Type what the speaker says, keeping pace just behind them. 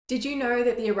Did you know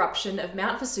that the eruption of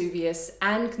Mount Vesuvius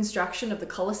and construction of the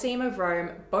Colosseum of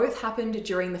Rome both happened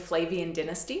during the Flavian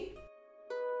Dynasty?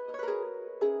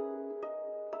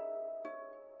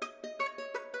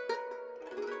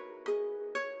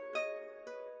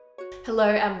 Hello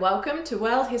and welcome to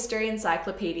World History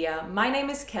Encyclopedia. My name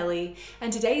is Kelly,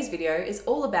 and today's video is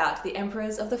all about the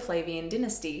emperors of the Flavian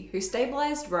Dynasty who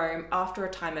stabilized Rome after a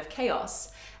time of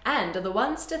chaos, and are the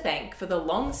ones to thank for the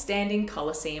long-standing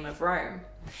Colosseum of Rome.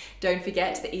 Don't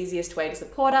forget, the easiest way to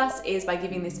support us is by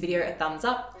giving this video a thumbs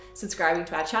up, subscribing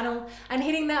to our channel, and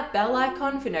hitting that bell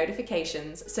icon for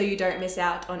notifications so you don't miss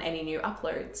out on any new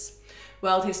uploads.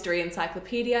 World History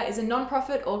Encyclopedia is a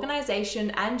non-profit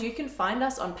organisation, and you can find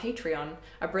us on Patreon,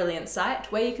 a brilliant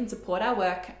site where you can support our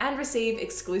work and receive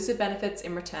exclusive benefits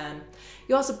in return.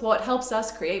 Your support helps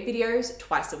us create videos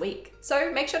twice a week,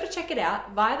 so make sure to check it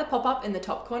out via the pop-up in the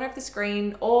top corner of the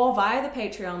screen or via the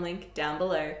Patreon link down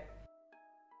below.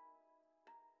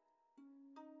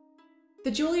 The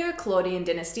Julio-Claudian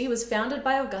dynasty was founded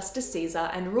by Augustus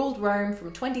Caesar and ruled Rome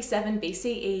from 27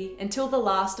 BCE until the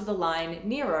last of the line,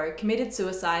 Nero, committed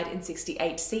suicide in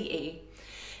 68 CE.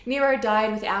 Nero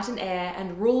died without an heir,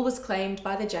 and rule was claimed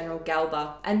by the general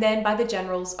Galba, and then by the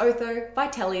generals Otho,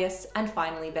 Vitellius, and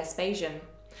finally Vespasian.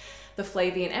 The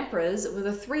Flavian Emperors were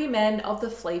the three men of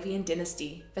the Flavian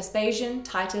Dynasty, Vespasian,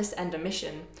 Titus, and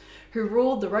Domitian, who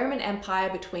ruled the Roman Empire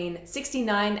between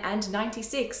 69 and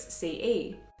 96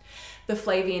 CE. The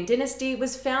Flavian dynasty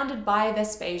was founded by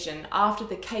Vespasian after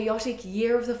the chaotic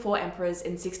Year of the Four Emperors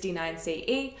in 69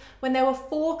 CE, when there were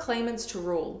four claimants to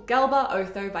rule, Galba,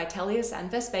 Otho, Vitellius, and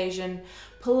Vespasian,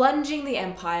 plunging the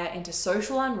empire into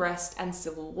social unrest and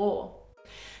civil war.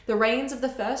 The reigns of the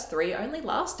first three only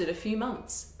lasted a few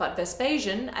months, but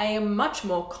Vespasian, a much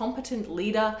more competent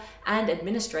leader and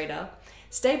administrator,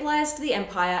 stabilized the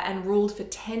empire and ruled for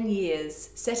 10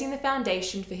 years, setting the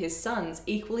foundation for his sons'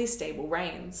 equally stable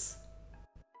reigns.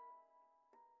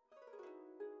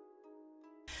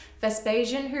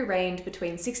 Vespasian, who reigned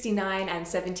between 69 and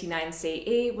 79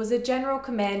 CE, was a general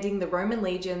commanding the Roman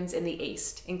legions in the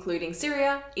east, including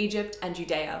Syria, Egypt, and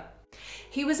Judea.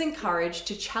 He was encouraged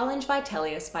to challenge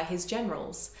Vitellius by his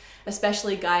generals,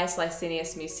 especially Gaius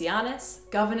Licinius Mucianus,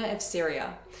 governor of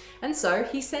Syria, and so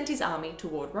he sent his army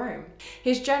toward Rome.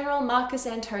 His general Marcus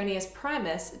Antonius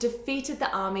Primus defeated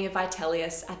the army of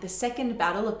Vitellius at the Second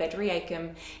Battle of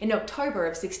Bedriacum in October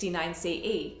of 69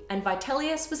 CE, and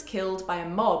Vitellius was killed by a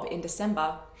mob in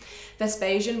December.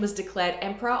 Vespasian was declared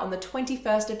emperor on the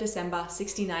 21st of December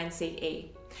 69 CE.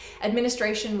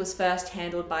 Administration was first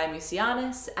handled by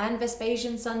Mucianus and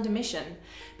Vespasian's son Domitian,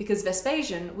 because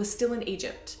Vespasian was still in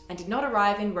Egypt and did not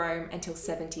arrive in Rome until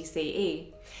 70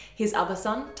 CE. His other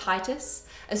son, Titus,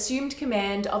 assumed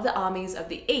command of the armies of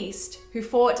the East, who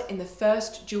fought in the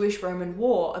First Jewish-Roman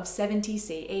War of 70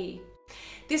 CE.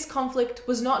 This conflict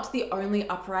was not the only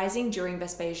uprising during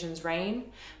Vespasian's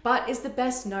reign, but is the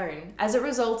best known, as it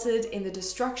resulted in the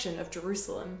destruction of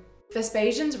Jerusalem.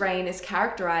 Vespasian's reign is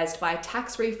characterized by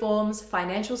tax reforms,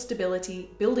 financial stability,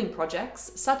 building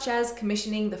projects, such as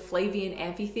commissioning the Flavian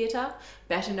Amphitheatre,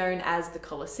 better known as the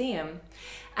Colosseum,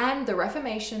 and the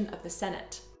reformation of the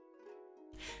Senate.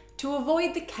 To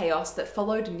avoid the chaos that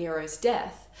followed Nero's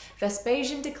death,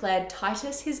 Vespasian declared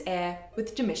Titus his heir,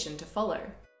 with Domitian to follow.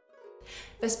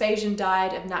 Vespasian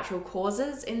died of natural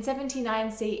causes in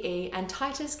 79 CE, and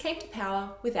Titus came to power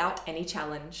without any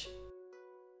challenge.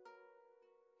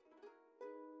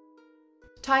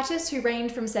 Titus, who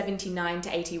reigned from 79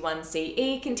 to 81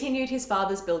 CE, continued his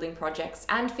father's building projects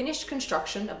and finished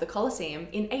construction of the Colosseum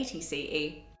in 80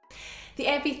 CE. The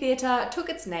amphitheatre took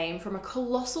its name from a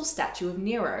colossal statue of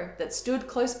Nero that stood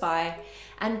close by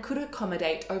and could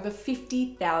accommodate over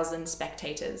 50,000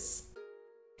 spectators.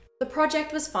 The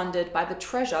project was funded by the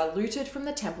treasure looted from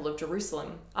the Temple of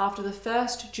Jerusalem after the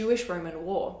First Jewish-Roman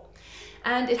War,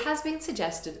 and it has been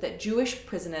suggested that Jewish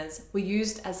prisoners were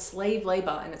used as slave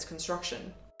labour in its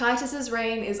construction. Titus's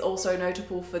reign is also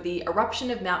notable for the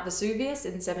eruption of Mount Vesuvius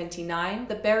in 79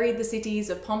 that buried the cities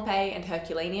of Pompeii and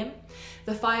Herculaneum,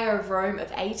 the fire of Rome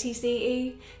of 80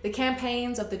 CE, the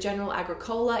campaigns of the general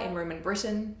Agricola in Roman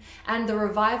Britain, and the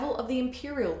revival of the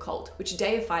imperial cult, which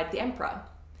deified the emperor.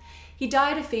 He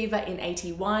died of fever in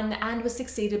 81 and was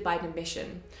succeeded by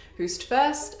Domitian, whose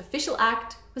first official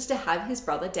act was to have his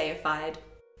brother deified.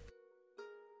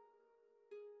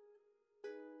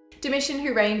 Domitian,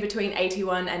 who reigned between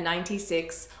 81 and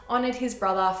 96, honoured his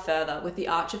brother further with the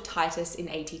Arch of Titus in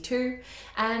 82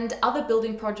 and other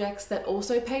building projects that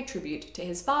also paid tribute to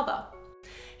his father.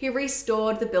 He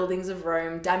restored the buildings of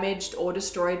Rome damaged or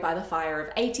destroyed by the fire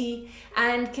of 80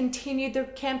 and continued the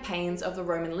campaigns of the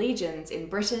Roman legions in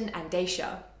Britain and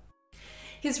Dacia.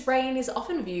 His reign is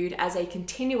often viewed as a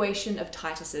continuation of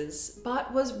Titus's,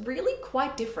 but was really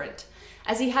quite different,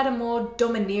 as he had a more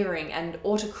domineering and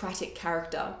autocratic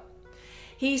character.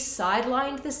 He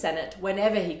sidelined the Senate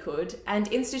whenever he could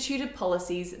and instituted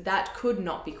policies that could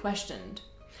not be questioned.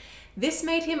 This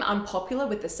made him unpopular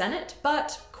with the Senate,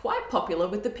 but quite popular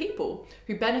with the people,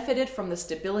 who benefited from the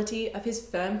stability of his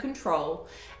firm control,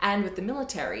 and with the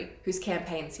military, whose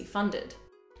campaigns he funded.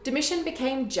 Domitian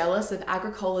became jealous of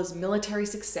Agricola's military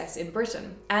success in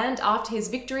Britain, and after his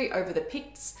victory over the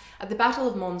Picts at the Battle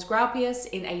of Mons Graupius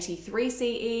in 83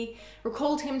 CE,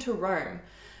 recalled him to Rome,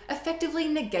 effectively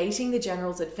negating the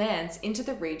general's advance into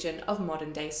the region of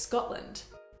modern-day Scotland.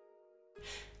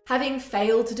 Having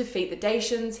failed to defeat the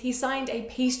Dacians, he signed a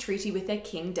peace treaty with their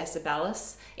king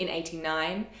Decebalus in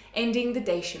 89, ending the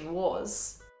Dacian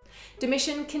Wars.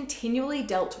 Domitian continually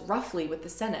dealt roughly with the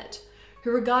Senate,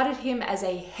 who regarded him as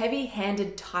a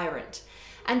heavy-handed tyrant,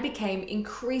 and became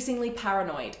increasingly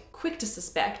paranoid, quick to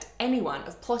suspect anyone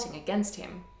of plotting against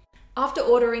him. After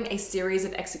ordering a series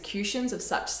of executions of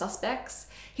such suspects,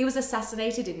 he was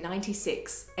assassinated in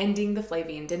 96, ending the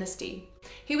Flavian Dynasty.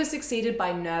 He was succeeded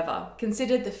by Nerva,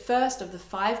 considered the first of the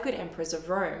 5 good emperors of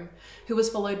Rome, who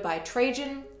was followed by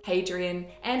Trajan, Hadrian,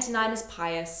 Antoninus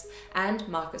Pius, and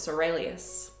Marcus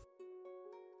Aurelius.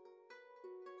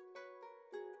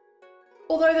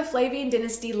 Although the Flavian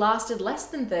dynasty lasted less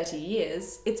than 30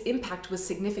 years, its impact was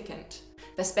significant.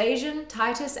 Vespasian,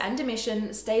 Titus, and Domitian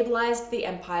stabilised the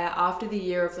empire after the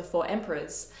Year of the 4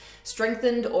 Emperors,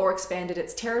 strengthened or expanded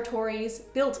its territories,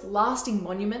 built lasting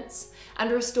monuments,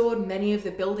 and restored many of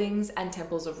the buildings and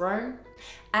temples of Rome,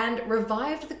 and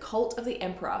revived the cult of the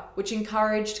emperor, which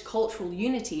encouraged cultural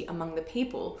unity among the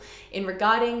people in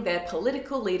regarding their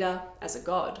political leader as a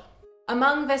god.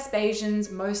 Among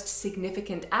Vespasian's most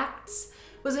significant acts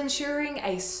was ensuring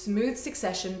a smooth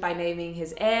succession by naming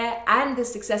his heir and the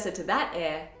successor to that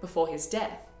heir before his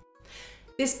death.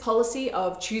 This policy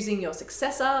of choosing your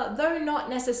successor, though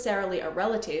not necessarily a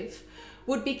relative,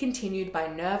 would be continued by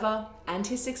Nerva and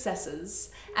his successors,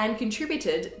 and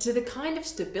contributed to the kind of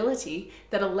stability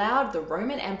that allowed the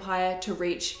Roman Empire to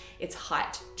reach its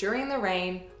height during the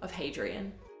reign of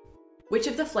Hadrian. Which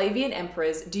of the Flavian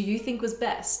emperors do you think was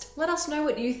best? Let us know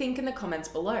what you think in the comments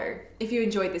below. If you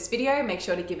enjoyed this video, make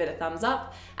sure to give it a thumbs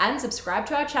up and subscribe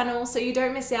to our channel so you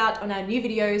don't miss out on our new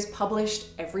videos published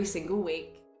every single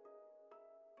week.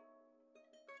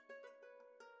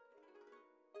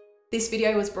 This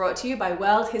video was brought to you by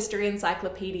World History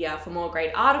Encyclopedia. For more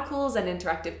great articles and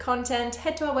interactive content,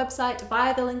 head to our website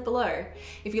via the link below.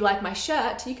 If you like my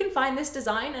shirt, you can find this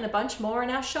design and a bunch more in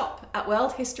our shop at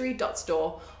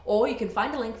worldhistory.store, or you can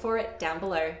find a link for it down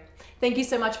below. Thank you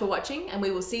so much for watching, and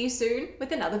we will see you soon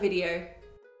with another video.